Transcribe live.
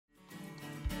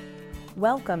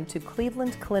Welcome to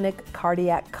Cleveland Clinic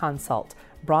Cardiac Consult,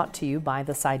 brought to you by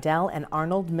the Seidel and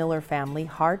Arnold Miller Family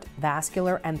Heart,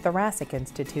 Vascular, and Thoracic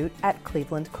Institute at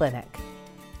Cleveland Clinic.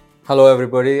 Hello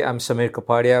everybody, I'm Samir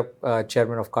Kapadia,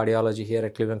 Chairman of Cardiology here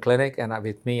at Cleveland Clinic, and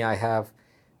with me I have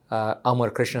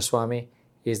Amar Krishnaswamy.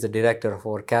 He is the Director of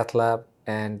our Cath Lab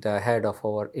and Head of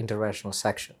our Interventional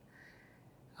Section.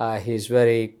 He is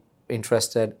very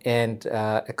interested and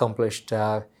accomplished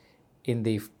in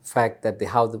the fact that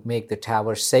how to make the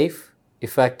TAVR safe,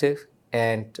 effective,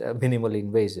 and minimally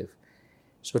invasive.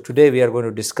 So today we are going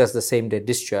to discuss the same-day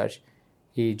discharge.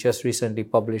 He just recently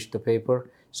published the paper.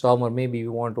 So Amar, maybe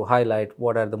you want to highlight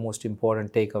what are the most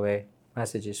important takeaway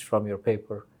messages from your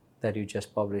paper that you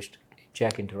just published in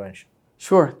JACC Intervention.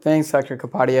 Sure. Thanks, Dr.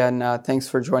 Kapadia, and thanks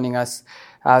for joining us.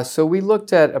 So we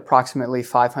looked at approximately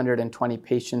 520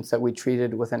 patients that we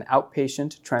treated with an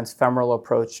outpatient transfemoral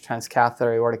approach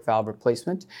transcatheter aortic valve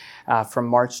replacement from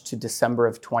March to December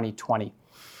of 2020.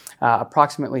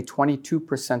 Approximately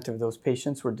 22% of those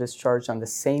patients were discharged on the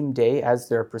same day as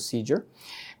their procedure.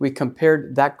 We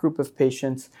compared that group of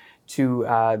patients to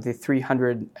the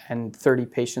 330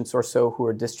 patients or so who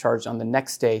were discharged on the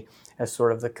next day as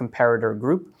sort of the comparator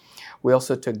group. We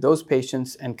also took those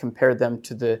patients and compared them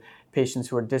to the patients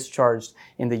who were discharged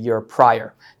in the year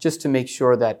prior, just to make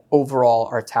sure that overall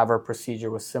our TAVR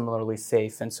procedure was similarly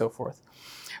safe and so forth.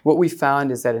 What we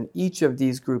found is that in each of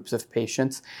these groups of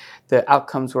patients, the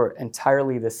outcomes were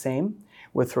entirely the same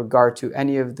with regard to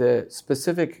any of the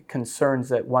specific concerns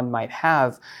that one might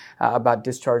have about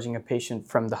discharging a patient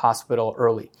from the hospital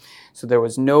early. So there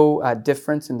was no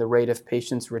difference in the rate of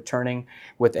patients returning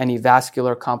with any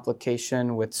vascular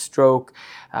complication, with stroke,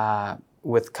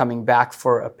 with coming back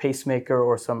for a pacemaker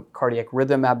or some cardiac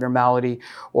rhythm abnormality,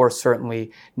 or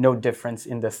certainly no difference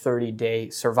in the 30-day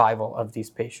survival of these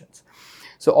patients.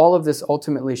 So all of this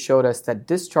ultimately showed us that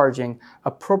discharging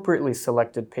appropriately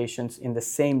selected patients in the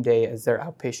same day as their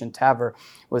outpatient TAVR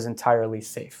was entirely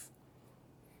safe.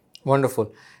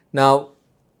 Wonderful. Now,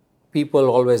 people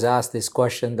always ask this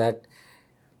question that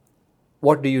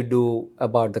what do you do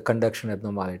about the conduction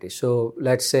abnormality? So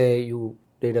let's say you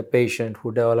did a patient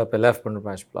who developed a left bundle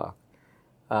branch block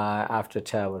after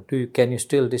TAVR. Can you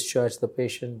still discharge the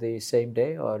patient the same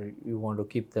day, or you want to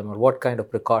keep them, or what kind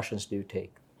of precautions do you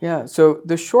take? Yeah, so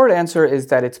the short answer is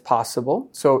that it's possible.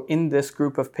 So in this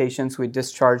group of patients we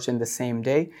discharged in the same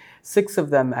day, 6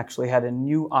 of them actually had a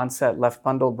new onset left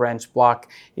bundle branch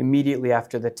block immediately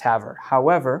after the TAVR.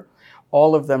 However,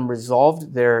 all of them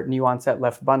resolved their new onset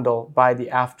left bundle by the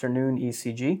afternoon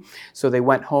ECG, so they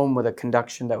went home with a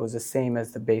conduction that was the same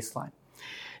as the baseline.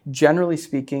 Generally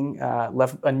speaking,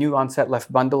 a new onset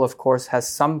left bundle, of course, has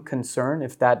some concern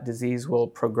if that disease will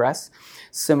progress,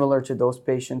 similar to those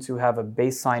patients who have a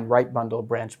baseline right bundle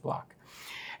branch block.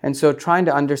 And so trying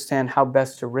to understand how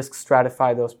best to risk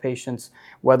stratify those patients,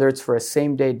 whether it's for a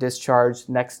same-day discharge,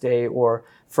 next day, or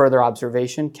further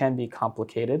observation, can be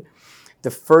complicated.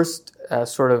 The first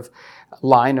sort of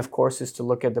line, of course, is to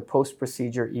look at the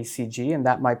post-procedure ECG, and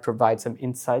that might provide some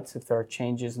insights if there are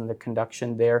changes in the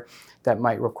conduction there that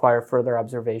might require further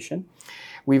observation.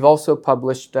 We've also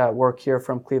published work here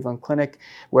from Cleveland Clinic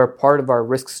where part of our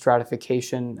risk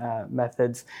stratification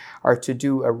methods are to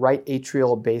do a right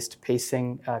atrial-based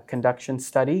pacing conduction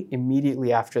study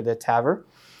immediately after the TAVR.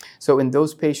 So in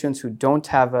those patients who don't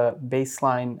have a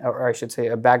baseline, or I should say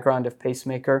a background of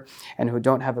pacemaker, and who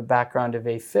don't have a background of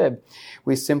AFib,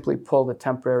 we simply pull the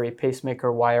temporary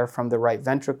pacemaker wire from the right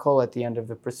ventricle at the end of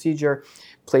the procedure,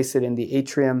 place it in the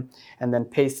atrium, and then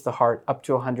pace the heart up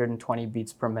to 120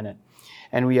 beats per minute.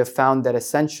 And we have found that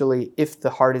essentially, if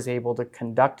the heart is able to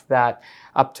conduct that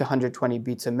up to 120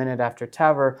 beats a minute after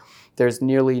TAVR, there's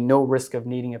nearly no risk of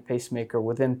needing a pacemaker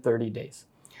within 30 days.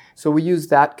 So we use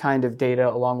that kind of data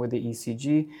along with the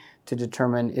ECG to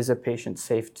determine is a patient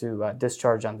safe to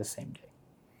discharge on the same day.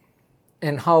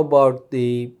 And how about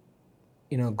the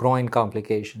groin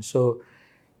complications? So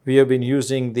we have been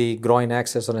using the groin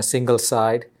access on a single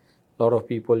side. A lot of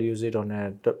people use it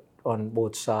on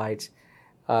both sides.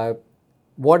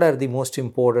 What are the most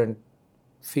important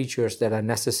features that are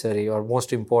necessary, or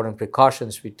most important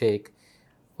precautions we take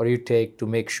or you take to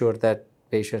make sure that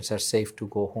patients are safe to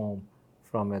go home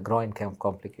from a groin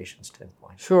complication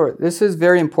standpoint? Sure. This is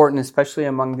very important, especially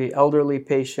among the elderly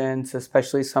patients,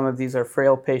 especially some of these are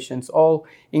frail patients, all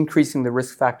increasing the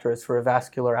risk factors for a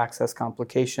vascular access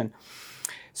complication.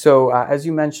 So as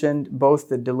you mentioned, both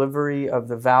the delivery of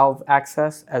the valve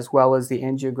access as well as the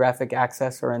angiographic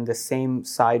access are in the same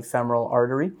side femoral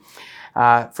artery.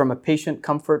 From a patient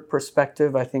comfort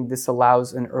perspective, I think this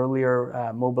allows an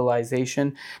earlier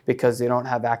mobilization because they don't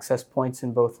have access points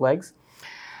in both legs.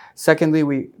 Secondly,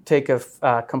 we take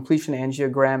a completion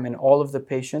angiogram in all of the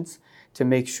patients to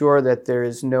make sure that there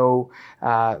is no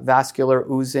vascular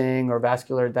oozing or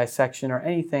vascular dissection or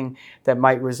anything that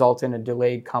might result in a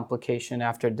delayed complication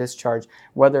after discharge,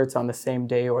 whether it's on the same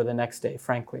day or the next day,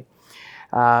 frankly.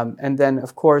 And then,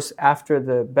 of course, after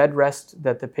the bed rest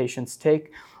that the patients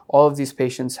take, all of these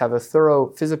patients have a thorough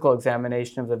physical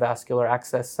examination of the vascular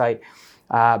access site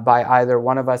by either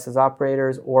one of us as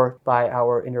operators or by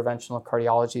our interventional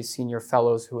cardiology senior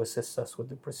fellows who assist us with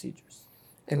the procedures.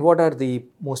 And what are the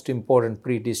most important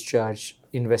pre-discharge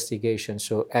investigations?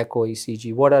 So echo,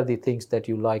 ECG, what are the things that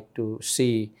you like to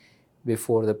see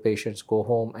before the patients go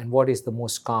home? And what is the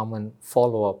most common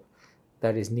follow-up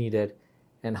that is needed?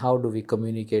 And how do we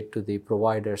communicate to the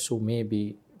providers who may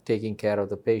be taking care of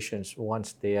the patients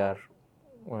once they are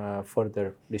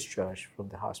further discharged from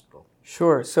the hospital?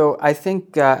 Sure. So I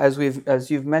think as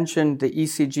you've mentioned, the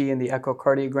ECG and the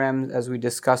echocardiogram, as we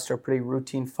discussed, are pretty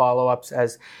routine follow-ups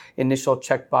as initial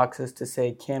checkboxes to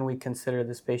say, can we consider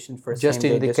this patient for a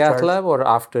same-day discharge? Just in the cath lab or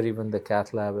after even the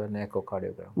cath lab and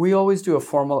echocardiogram? We always do a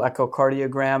formal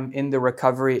echocardiogram in the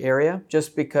recovery area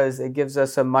just because it gives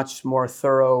us a much more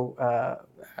thorough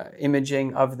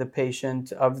imaging of the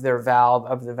patient, of their valve,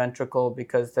 of the ventricle,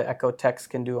 because the echo techs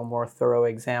can do a more thorough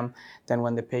exam than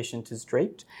when the patient is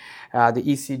draped. The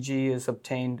ECG is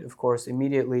obtained, of course,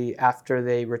 immediately after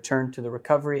they return to the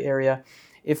recovery area.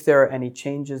 If there are any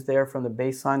changes there from the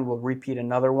baseline, we'll repeat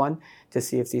another one to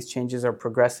see if these changes are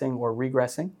progressing or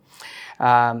regressing.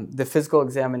 The physical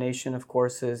examination, of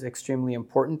course, is extremely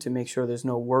important to make sure there's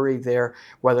no worry there,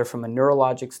 whether from a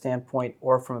neurologic standpoint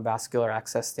or from a vascular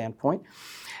access standpoint.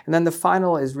 And then the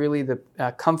final is really the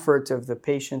comfort of the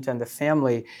patient and the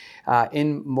family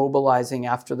in mobilizing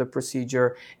after the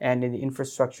procedure and in the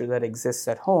infrastructure that exists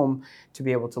at home to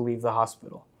be able to leave the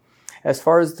hospital. As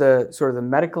far as the sort of the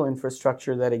medical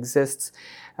infrastructure that exists,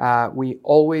 we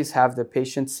always have the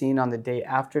patient seen on the day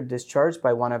after discharge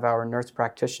by one of our nurse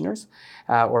practitioners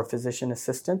or physician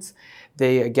assistants.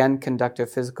 They again conduct a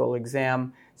physical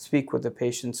exam, speak with the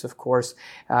patients, of course,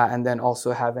 and then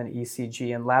also have an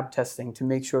ECG and lab testing to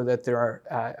make sure that there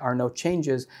are no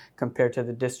changes compared to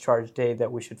the discharge day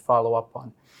that we should follow up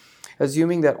on.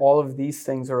 Assuming that all of these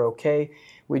things are okay,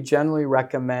 we generally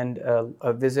recommend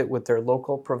a visit with their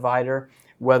local provider,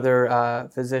 whether a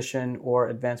physician or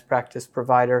advanced practice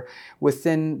provider,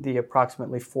 within the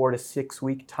approximately 4 to 6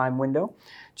 week time window,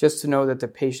 just to know that the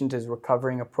patient is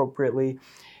recovering appropriately.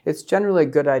 It's generally a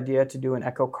good idea to do an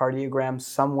echocardiogram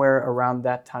somewhere around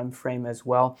that time frame as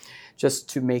well, just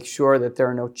to make sure that there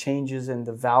are no changes in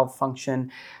the valve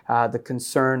function. The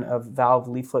concern of valve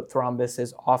leaflet thrombus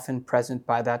is often present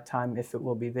by that time if it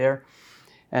will be there.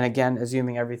 And again,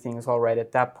 assuming everything is all right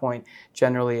at that point,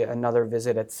 generally another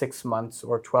visit at 6 months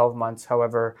or 12 months,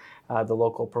 however the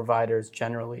local providers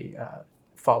generally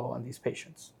follow on these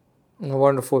patients.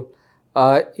 Wonderful.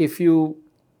 If you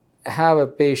have a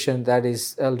patient that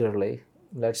is elderly,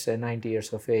 let's say 90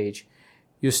 years of age,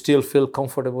 you still feel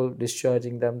comfortable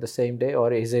discharging them the same day,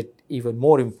 or is it even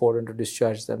more important to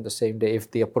discharge them the same day if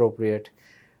the appropriate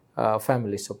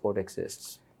family support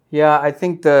exists? Yeah, I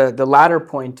think the latter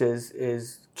point is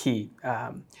key.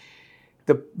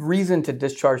 The reason to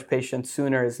discharge patients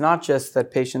sooner is not just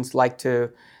that patients like to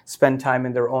spend time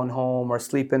in their own home or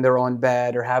sleep in their own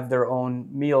bed or have their own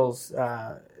meals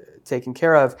taken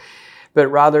care of, but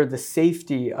rather the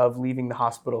safety of leaving the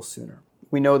hospital sooner.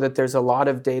 We know that there's a lot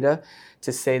of data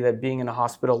to say that being in a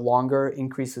hospital longer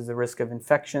increases the risk of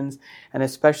infections, and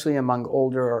especially among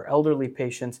older or elderly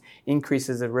patients,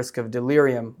 increases the risk of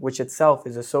delirium, which itself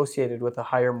is associated with a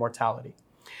higher mortality.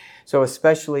 So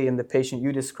especially in the patient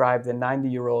you described, the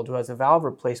 90-year-old who has a valve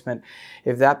replacement,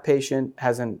 if that patient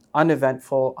has an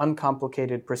uneventful,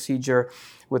 uncomplicated procedure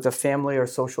with a family or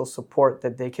social support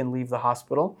that they can leave the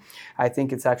hospital, I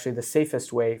think it's actually the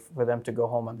safest way for them to go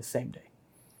home on the same day.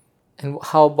 And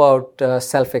how about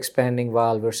self-expanding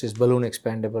valve versus balloon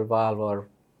expandable valve, or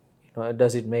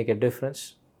does it make a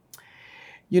difference?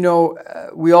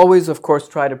 We always, of course,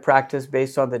 try to practice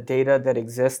based on the data that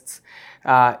exists.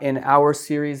 In our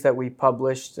series that we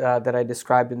published that I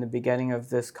described in the beginning of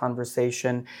this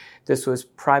conversation, this was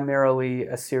primarily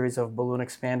a series of balloon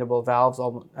expandable valves.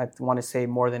 I want to say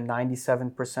more than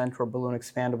 97% were balloon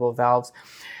expandable valves.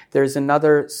 There's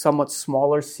another somewhat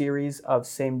smaller series of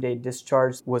same-day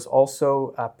discharge, was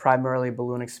also primarily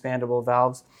balloon expandable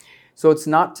valves. So it's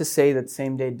not to say that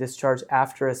same-day discharge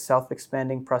after a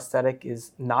self-expanding prosthetic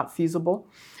is not feasible.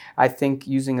 I think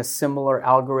using a similar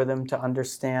algorithm to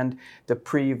understand the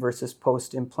pre versus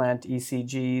post-implant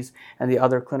ECGs and the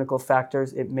other clinical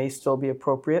factors, it may still be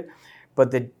appropriate.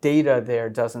 but the data there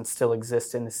doesn't still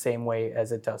exist in the same way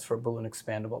as it does for a balloon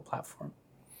expandable platform.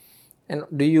 And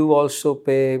do you also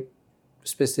pay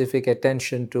specific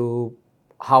attention to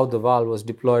how the valve was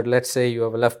deployed? Let's say you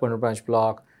have a left bundle branch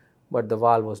block, but the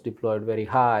valve was deployed very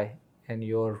high, and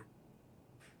your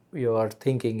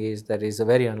thinking is that is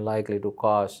very unlikely to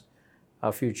cause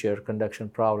future conduction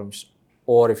problems.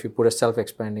 Or if you put a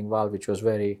self-expanding valve, which was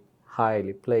very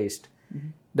highly placed,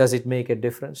 does it make a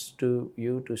difference to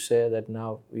you to say that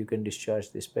now you can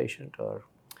discharge this patient? Or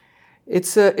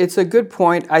it's a good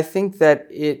point. I think that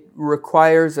it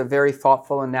requires a very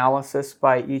thoughtful analysis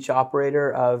by each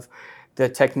operator of the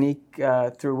technique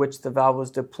through which the valve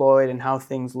was deployed and how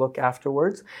things look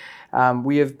afterwards.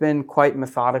 We have been quite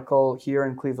methodical here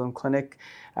in Cleveland Clinic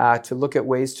to look at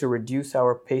ways to reduce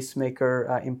our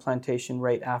pacemaker implantation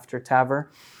rate after TAVR.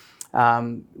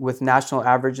 With national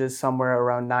averages somewhere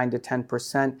around 9 to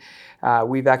 10%,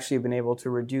 we've actually been able to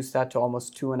reduce that to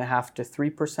almost 2.5 to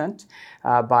 3%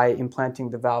 by implanting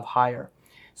the valve higher.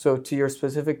 So to your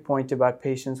specific point about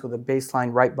patients with a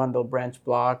baseline right bundle branch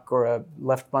block or a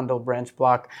left bundle branch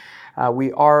block,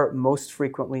 we are most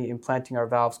frequently implanting our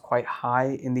valves quite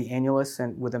high in the annulus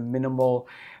and with a minimal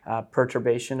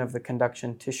perturbation of the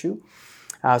conduction tissue.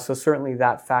 So certainly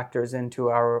that factors into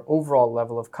our overall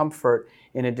level of comfort,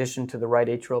 in addition to the right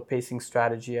atrial pacing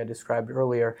strategy I described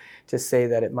earlier, to say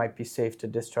that it might be safe to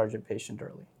discharge a patient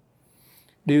early.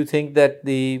 do you think that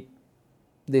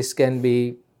this can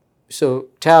be, so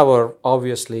TAVR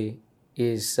obviously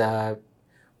is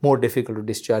more difficult to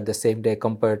discharge the same day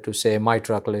compared to, say,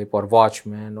 mitral clip or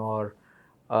Watchman or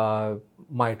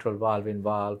mitral valve in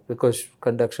valve, because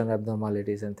conduction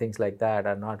abnormalities and things like that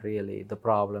are not really the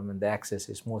problem, and the access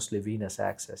is mostly venous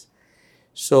access.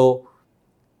 So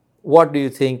what do you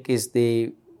think is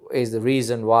the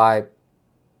reason why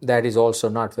that is also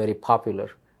not very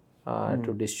popular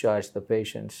to discharge the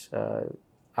patients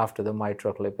after the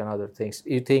mitral clip and other things?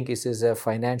 You think this is a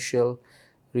financial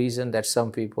reason that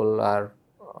some people are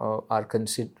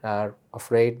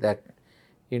afraid that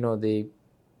the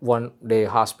one-day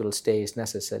hospital stay is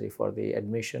necessary for the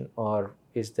admission, or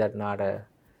is that not a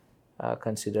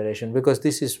consideration? Because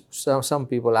this is some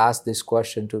people ask this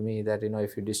question to me that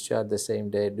if you discharge the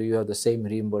same day, do you have the same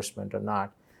reimbursement or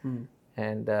not?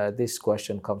 And this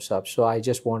question comes up. So I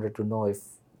just wanted to know if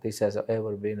this has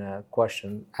ever been a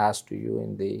question asked to you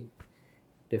in the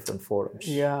different forums.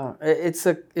 Yeah, it's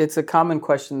a common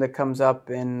question that comes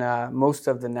up in most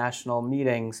of the national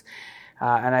meetings.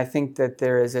 And I think that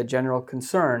there is a general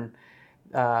concern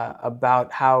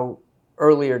about how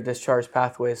earlier discharge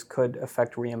pathways could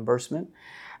affect reimbursement.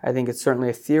 I think it's certainly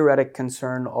a theoretic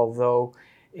concern, although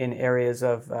in areas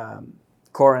of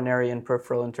coronary and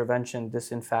peripheral intervention,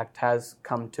 this in fact has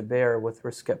come to bear with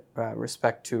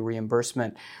respect to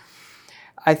reimbursement.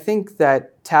 I think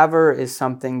that TAVR is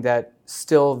something that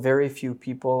still very few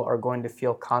people are going to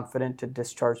feel confident to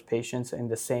discharge patients in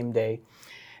the same day,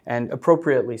 and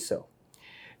appropriately so.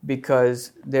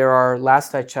 Because there are,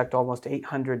 last I checked, almost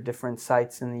 800 different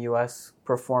sites in the U.S.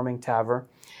 performing TAVR.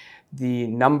 The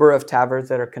number of TAVRs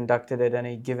that are conducted at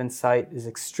any given site is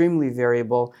extremely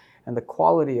variable, and the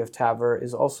quality of TAVR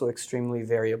is also extremely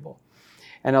variable.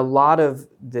 And a lot of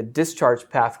the discharge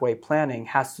pathway planning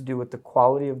has to do with the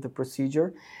quality of the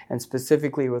procedure, and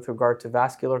specifically with regard to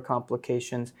vascular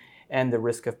complications and the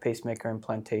risk of pacemaker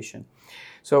implantation.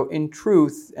 So in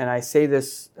truth, and I say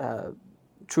this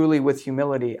truly with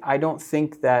humility, I don't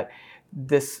think that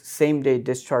this same-day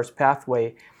discharge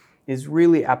pathway is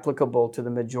really applicable to the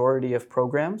majority of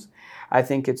programs. I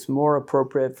think it's more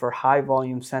appropriate for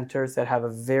high-volume centers that have a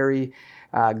very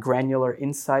granular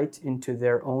insight into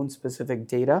their own specific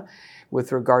data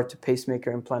with regard to pacemaker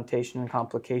implantation and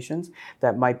complications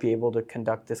that might be able to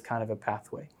conduct this kind of a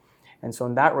pathway. And so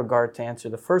in that regard, to answer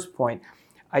the first point,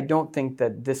 I don't think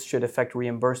that this should affect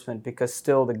reimbursement, because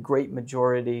still the great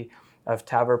majority of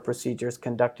TAVR procedures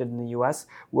conducted in the U.S.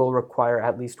 will require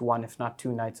at least 1, if not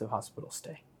 2 nights of hospital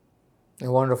stay.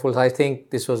 Wonderful. I think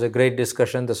this was a great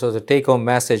discussion. This was a take-home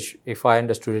message, if I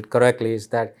understood it correctly, is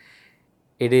that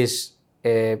it is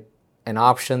an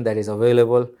option that is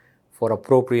available for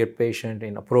appropriate patient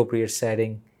in appropriate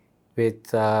setting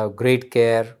with great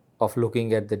care of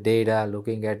looking at the data,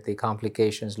 looking at the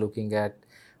complications, looking at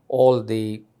all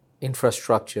the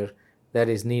infrastructure that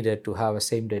is needed to have a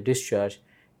same-day discharge.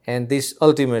 And this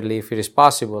ultimately, if it is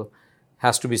possible,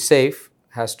 has to be safe,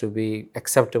 has to be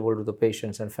acceptable to the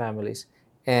patients and families.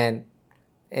 And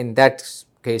in that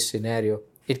case scenario,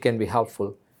 it can be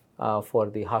helpful for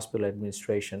the hospital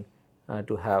administration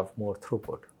to have more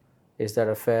throughput. Is that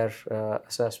a fair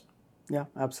assessment? Yeah,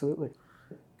 absolutely.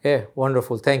 Okay,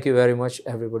 wonderful. Thank you very much,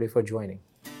 everybody, for joining.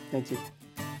 Thank you.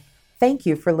 Thank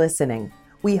you for listening.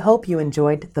 We hope you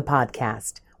enjoyed the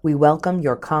podcast. We welcome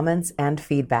your comments and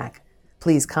feedback.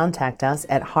 Please contact us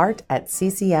at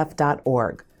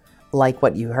heart@ccf.org. Like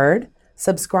what you heard?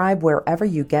 Subscribe wherever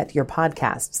you get your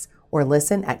podcasts or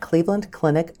listen at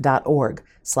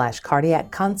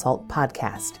clevelandclinic.org/cardiac consult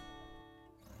podcast.